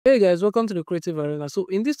Hey guys, welcome to the Creative Arena. So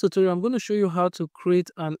in this tutorial, I'm going to show you how to create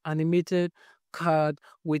an animated card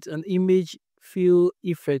with an image fill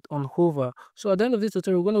effect on hover. So at the end of this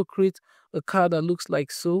tutorial, we're going to create a card that looks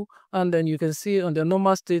like so, and then you can see on the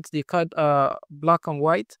normal state, the card are black and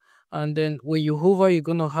white. And then when you hover, you're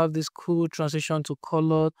going to have this cool transition to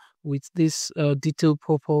color with this detail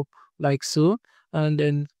pop-up like so. And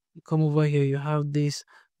then come over here, you have the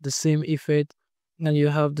same effect, and you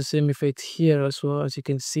have the same effect here as well, as you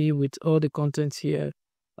can see, with all the content here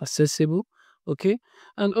accessible. Okay,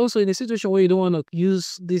 and also in a situation where you don't want to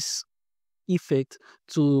use this effect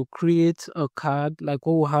to create a card like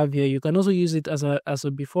what we have here, you can also use it as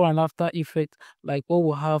a before and after effect like what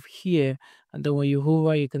we have here. And then when you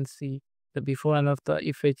hover, you can see the before and after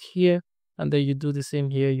effect here, and then you do the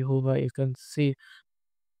same here, you hover, you can see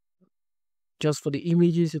just for the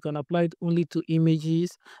images. You can apply it only to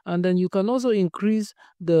images, and then you can also increase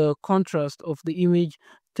the contrast of the image.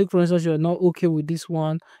 Take for instance, you're not okay with this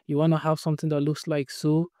one, you want to have something that looks like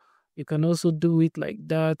so, you can also do it like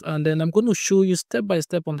that. And then I'm going to show you step by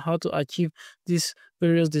step on how to achieve these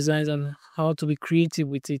various designs and how to be creative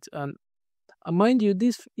with it. And mind you,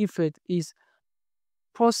 this effect is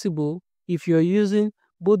possible if you're using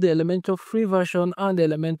both the Elementor free version and the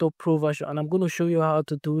Elementor Pro version, and I'm going to show you how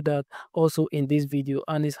to do that also in this video.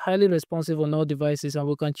 And it's highly responsive on all devices, and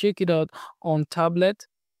we can check it out on tablet,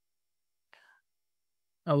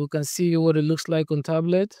 and we can see what it looks like on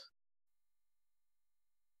tablet,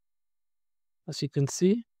 as you can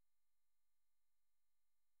see,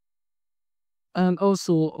 and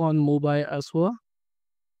also on mobile as well.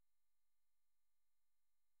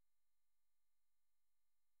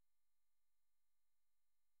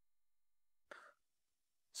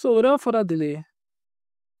 So without further delay,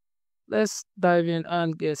 let's dive in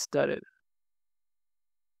and get started.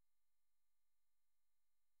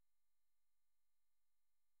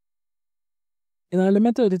 In our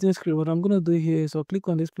Elementor editing script, what I'm going to do here is I'll click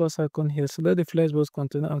on this plus icon here, select the flexbox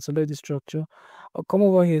container and select the structure. I'll come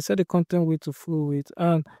over here, set the content width to full width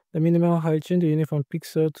and the minimum height, change the unit from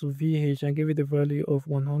pixel to VH and give it the value of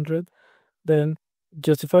 100. Then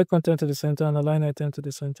justify content to the center and align item to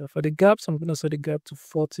the center. For the gaps, I'm going to set the gap to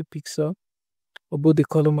 40 pixel for both the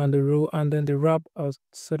column and the row, and then the wrap, I'll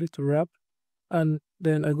set it to wrap. And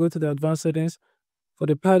then I go to the advanced settings. For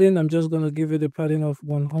the padding, I'm just going to give it a padding of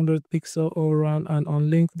 100 pixel all around and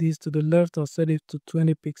unlink this to the left. I'll set it to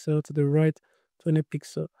 20 pixel, to the right 20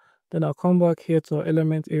 pixel. Then I'll come back here to our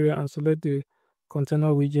element area and select the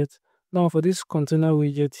container widget. Now for this container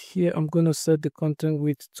widget here, I'm going to set the content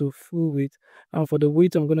width to full width. And for the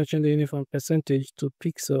width, I'm going to change the unit from percentage to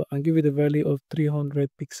pixel and give it a value of 300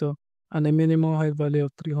 pixel and a minimum height value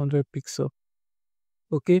of 300 pixel.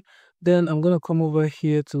 Okay, then I'm going to come over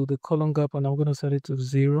here to the column gap and I'm going to set it to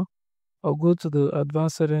 0. I'll go to the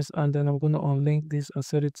advanced settings and then I'm going to unlink this and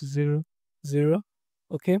set it to 0, 0.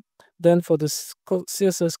 Okay, then for the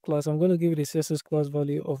CSS class, I'm going to give it a CSS class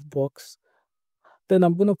value of box. Then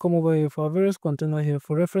I'm going to come over here for our various container here.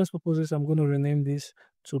 For reference purposes, I'm going to rename this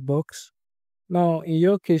to box. Now, in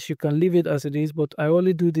your case, you can leave it as it is, but I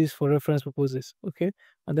only do this for reference purposes. Okay,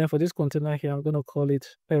 and then for this container here, I'm going to call it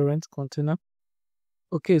parent container.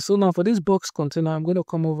 Okay, so now for this box container, I'm going to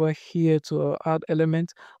come over here to add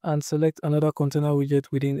element and select another container widget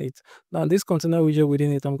within it. Now this container widget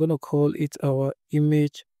within it, I'm going to call it our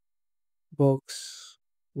image box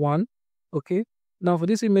 1. Okay, now for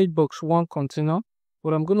this image box 1 container,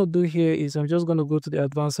 what I'm going to do here is I'm just going to go to the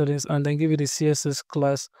advanced settings and then give it a CSS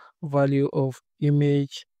class value of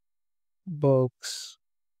image box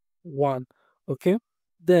 1. Okay,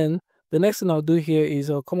 then the next thing I'll do here is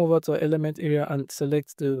I'll come over to our element area and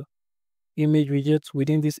select the image widget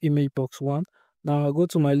within this image box 1. Now I'll go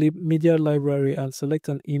to my media library and select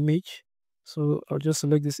an image. So I'll just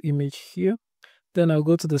select this image here. Then I'll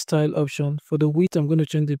go to the style option. For the width, I'm going to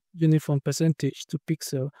change the unit from percentage to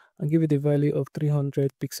pixel and give it a value of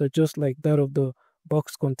 300 pixel, just like that of the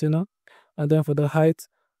box container. And then for the height,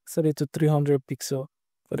 set it to 300 pixel.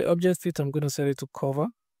 For the object fit, I'm going to set it to cover.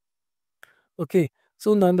 Okay,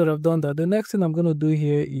 so now that I've done that, the next thing I'm going to do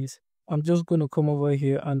here is I'm just going to come over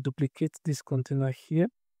here and duplicate this container here.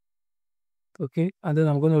 Okay, and then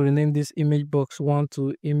I'm going to rename this image box 1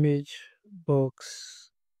 to image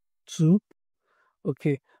box 2.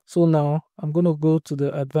 Okay, so now I'm going to go to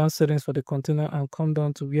the advanced settings for the container and come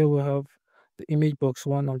down to where we have the image box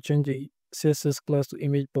 1. I'll change the CSS class to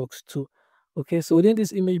image box 2. Okay, so within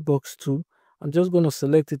this image box 2, I'm just going to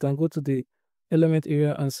select it and go to the element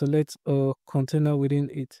area and select a container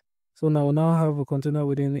within it. So now we now have a container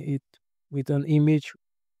within it with an image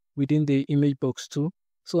within the image box 2.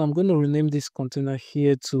 So I'm going to rename this container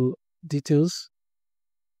here to details.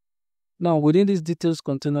 Now within this details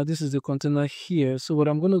container, this is the container here. So what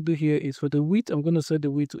I'm going to do here is for the width, I'm going to set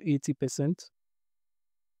the width to 80%.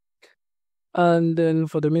 And then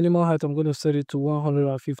for the minimal height, I'm going to set it to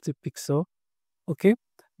 150 pixel. Okay.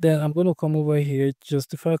 Then I'm going to come over here,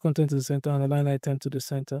 justify content to the center and align item to the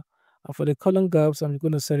center. And for the column gaps, I'm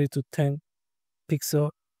going to set it to 10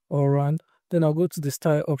 pixel or round. Then I'll go to the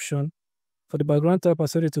style option. For the background type, I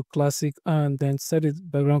set it to classic and then set it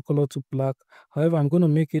background color to black. However, I'm going to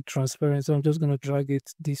make it transparent. So I'm just going to drag it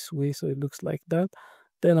this way so it looks like that.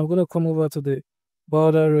 Then I'm going to come over to the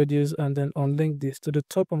border radius and then unlink this. To the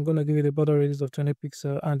top, I'm going to give it a border radius of 20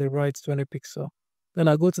 pixel and the right 20 pixel. Then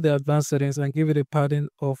I go to the advanced settings and give it a padding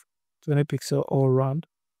of 20 pixel all round.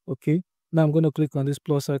 Okay. Now I'm going to click on this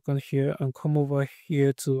plus icon here and come over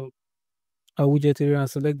here to a widget area and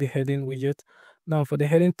select the heading widget. Now for the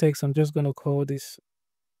heading text, I'm just going to call this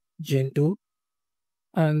Jendo.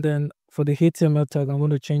 And then for the HTML tag, I'm going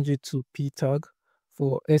to change it to P tag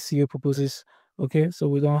for SEO purposes. Okay, so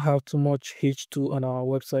we don't have too much H2 on our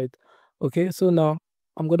website. Okay, so now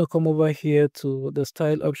I'm going to come over here to the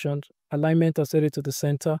style option. Alignment, I set it to the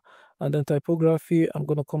center. And then typography, I'm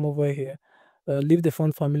going to come over here. Leave the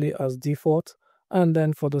font family as default. And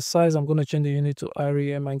then for the size, I'm going to change the unit to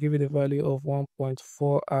REM and give it a value of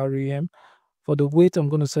 1.4 REM. For the weight, I'm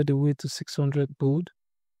going to set the weight to 600 bold.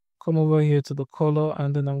 Come over here to the color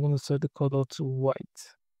and then I'm going to set the color to white.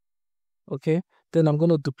 Okay, then I'm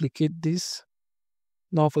going to duplicate this.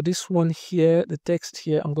 Now for this one here, the text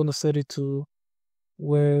here, I'm going to set it to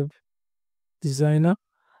web designer.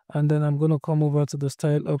 And then I'm going to come over to the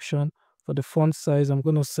style option. For the font size, I'm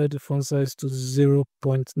going to set the font size to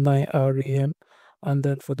 0.9 REM. And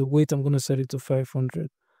then for the weight, I'm going to set it to 500.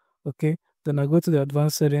 Okay, then I go to the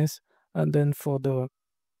advanced settings. And then for the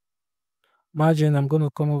margin, I'm going to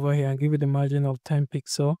come over here and give it a margin of 10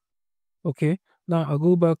 pixel. Okay, now I'll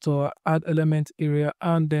go back to our add element area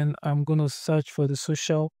and then I'm going to search for the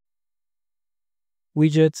social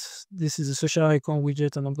widget. This is the social icon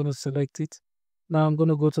widget and I'm going to select it. Now I'm going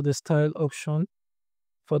to go to the style option.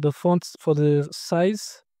 For the font, for the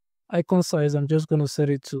size, icon size, I'm just going to set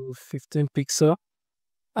it to 15 pixel.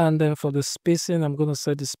 And then for the spacing, I'm going to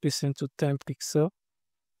set the spacing to 10 pixel.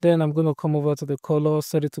 Then I'm going to come over to the color,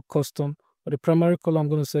 set it to custom. For the primary color, I'm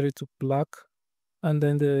going to set it to black. And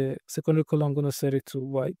then the secondary color, I'm going to set it to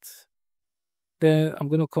white. Then I'm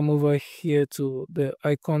going to come over here to the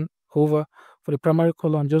icon hover. For the primary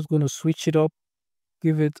color, I'm just going to switch it up,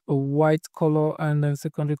 give it a white color, and then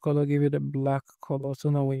secondary color, give it a black color. So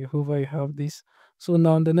now when you hover, you have this. So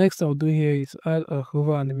now the next I'll do here is add a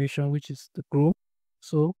hover animation, which is the grow.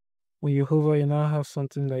 So when you hover, you now have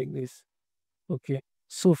something like this. Okay.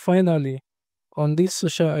 So finally, on this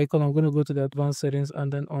social icon, I'm going to go to the advanced settings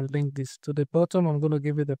and then unlink this. To the bottom, I'm going to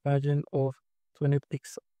give it a margin of 20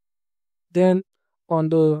 pixels. Then on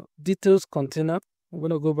the details container, I'm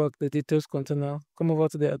going to go back to the details container, come over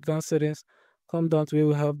to the advanced settings, come down to where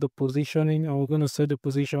we have the positioning, and we're going to set the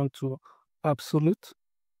position to absolute.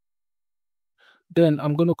 Then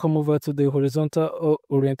I'm going to come over to the horizontal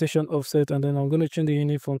orientation offset, and then I'm going to change the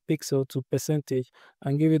unit from pixel to percentage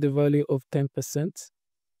and give it the value of 10%.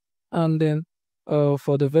 And then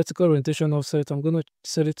for the vertical orientation offset, I'm going to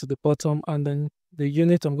set it to the bottom, and then the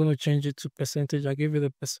unit, I'm going to change it to percentage. I give it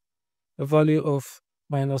a value of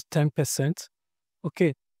minus 10%.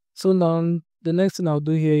 Okay, so now the next thing I'll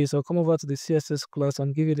do here is I'll come over to the CSS class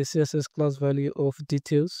and give it a CSS class value of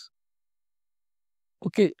details.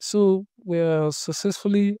 Okay, so we are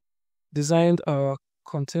successfully designed our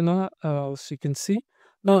container, as you can see.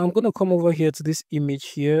 Now I'm going to come over here to this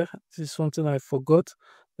image here. This is something I forgot.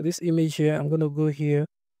 For this image here, I'm going to go here,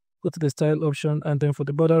 go to the style option, and then for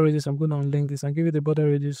the border radius, I'm going to unlink this and give it a border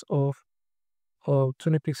radius of 20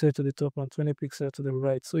 pixels to the top and 20 pixels to the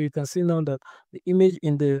right. So you can see now that the image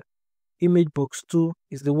in the image box 2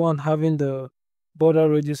 is the one having the border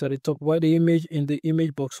radius at the top, while the image in the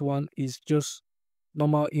image box 1 is just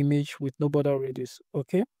normal image with no border radius.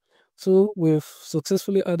 Okay, so we've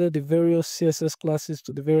successfully added the various CSS classes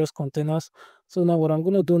to the various containers. So now what I'm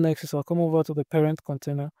going to do next is I'll come over to the parent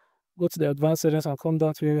container, go to the advanced settings and come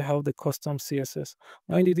down to where we have the custom CSS.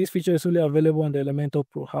 Mind you, this feature is only available on the Elementor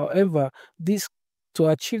Pro. However, to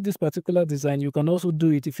achieve this particular design, you can also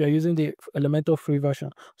do it if you're using the Elementor free version.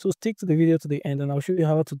 So stick to the video to the end and I'll show you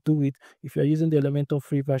how to do it if you're using the Elementor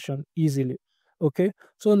free version easily. Okay,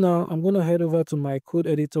 so now I'm going to head over to my code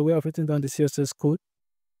editor where I've written down the CSS code.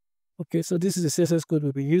 Okay, so this is the CSS code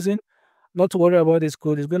we'll be using. Not to worry about this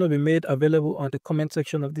code, it's going to be made available on the comment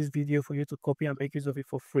section of this video for you to copy and make use of it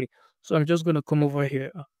for free. So I'm just going to come over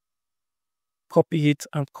here, copy it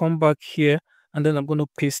and come back here, and then I'm going to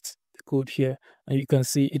paste the code here, and you can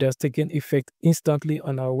see it has taken effect instantly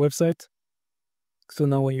on our website. So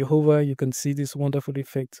now when you hover, you can see this wonderful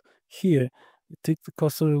effect here. You take the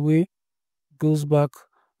cursor away, goes back,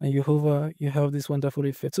 and you hover, you have this wonderful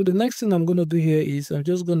effect. So the next thing I'm going to do here is I'm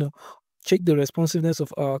just going to check the responsiveness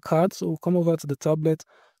of our card. So we'll come over to the tablet.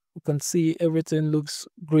 You can see everything looks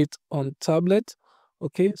great on tablet.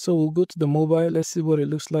 Okay, so we'll go to the mobile. Let's see what it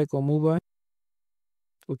looks like on mobile.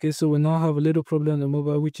 Okay, so we now have a little problem on the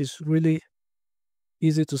mobile, which is really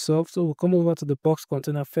easy to solve. So we'll come over to the box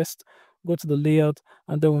container first, go to the layout,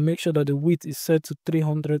 and then we'll make sure that the width is set to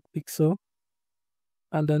 300 pixel,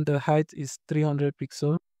 and then the height is 300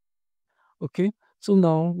 pixel. Okay, so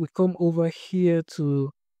now we come over here to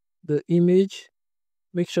the image,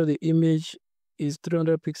 make sure the image is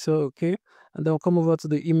 300 pixel. Okay, and then we'll come over to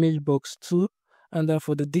the image box 2, and then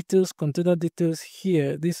for the details, container details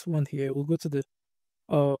here, this one here, we'll go to the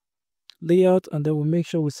layout, and then we'll make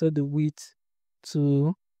sure we set the width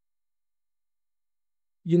to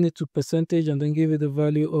unit to percentage, and then give it the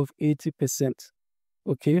value of 80%.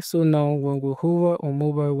 Okay, so now when we hover on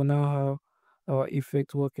mobile, we now have our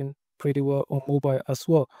effect working pretty well on mobile as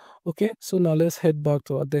well. Okay, so now let's head back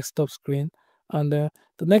to our desktop screen, and the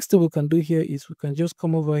next thing we can do here is we can just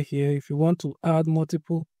come over here. If you want to add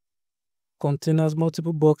multiple containers,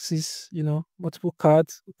 multiple boxes, multiple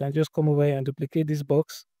cards, we can just come over here and duplicate this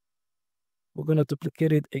box. We're going to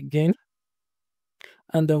duplicate it again,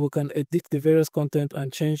 and then we can edit the various content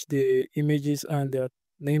and change the images and their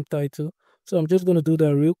name title. So I'm just going to do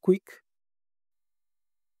that real quick.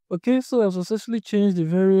 Okay, so I've successfully changed the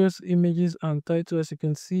various images and title, as you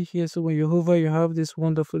can see here. So when you hover, you have this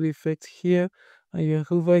wonderful effect here, and you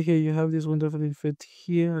hover here, you have this wonderful effect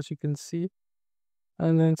here, as you can see.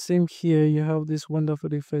 And then same here, you have this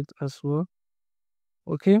wonderful effect as well.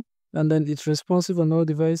 Okay, and then it's responsive on all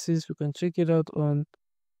devices. You can check it out on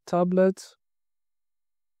tablets,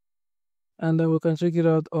 and then we can check it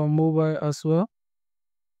out on mobile as well.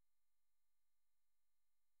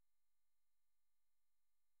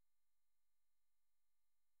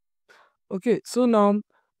 Okay, so now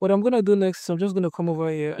what I'm going to do next is I'm just going to come over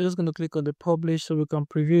here. I'm just going to click on the publish so we can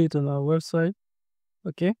preview it on our website.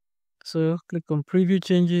 Okay, so click on preview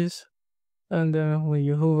changes, and when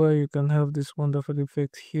you hover, you can have this wonderful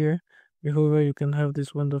effect here. You hover, you can have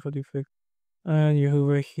this wonderful effect, and you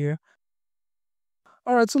hover here.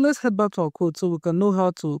 All right, so let's head back to our code so we can know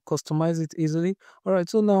how to customize it easily. All right,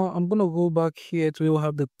 so now I'm going to go back here to where we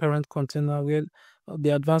have the parent container, where the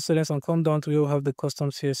advanced settings, and come down to where we have the custom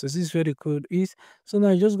CSS. This is where the code is. So now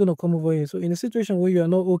you're just going to come over here. So in a situation where you are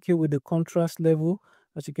not okay with the contrast level,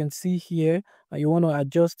 as you can see here, and you want to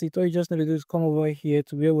adjust it, all you just need to do is come over here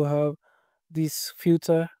to where we have this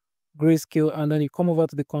filter grayscale, and then you come over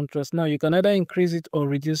to the contrast. Now you can either increase it or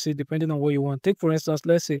reduce it depending on what you want. Take for instance,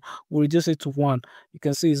 let's say we reduce it to 1. You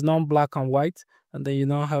can see it's now black and white, and then you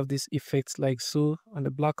now have this effect like so on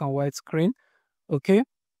the black and white screen. Okay,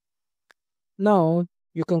 now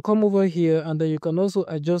you can come over here, and then you can also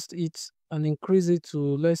adjust it and increase it to,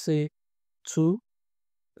 let's say, 2.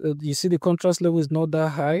 You see the contrast level is not that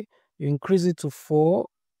high. You increase it to 4.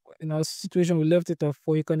 In our situation, we left it at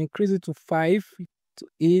 4. You can increase it to 5, to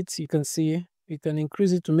 8. You can see you can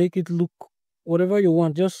increase it to make it look whatever you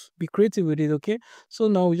want. Just be creative with it. Okay, so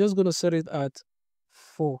now we're just going to set it at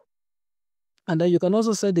 4, and then you can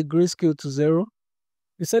also set the grayscale to 0.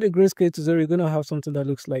 You set the grayscale to 0, you're going to have something that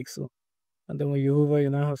looks like so, and then when you hover, you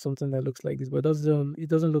now have something that looks like this, but it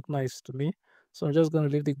doesn't look nice to me. So I'm just going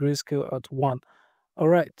to leave the grayscale at 1. All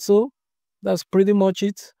right, so that's pretty much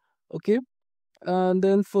it. Okay, and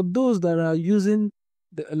then for those that are using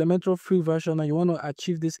the Elementor free version and you want to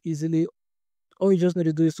achieve this easily, all you just need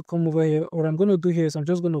to do is to come over here. What I'm going to do here is I'm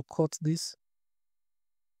just going to cut this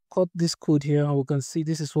code here, and we can see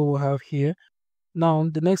this is what we have here. Now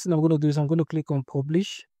the next thing I'm going to do is I'm going to click on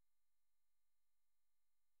publish,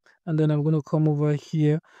 and then I'm going to come over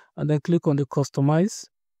here and then click on the customize.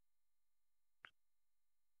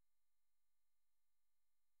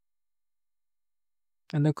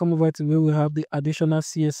 And then come over to where we have the additional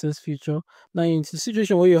CSS feature. Now in the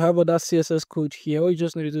situation where you have other CSS code here, all you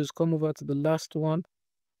just need to do is come over to the last one,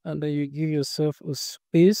 and then you give yourself a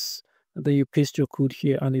space, and then you paste your code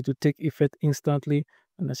here, and it will take effect instantly.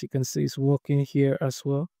 And as you can see, it's working here as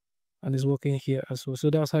well, and it's working here as well. So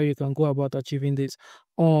that's how you can go about achieving this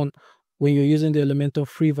on when you're using the Elementor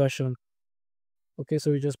free version. Okay,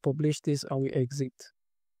 so we just publish this and we exit.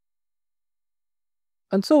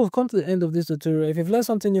 And so we've come to the end of this tutorial. If you've learned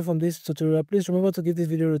something new from this tutorial, please remember to give this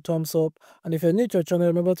video a thumbs up. And if you're new to our channel,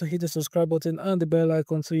 remember to hit the subscribe button and the bell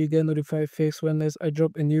icon so you get notified first when I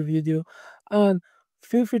drop a new video. And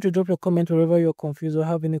Feel free to drop your comment wherever you're confused or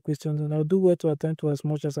have any questions, and I'll do well to attend to as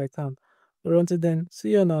much as I can. But until then,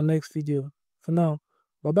 see you in our next video. For now,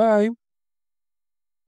 bye bye.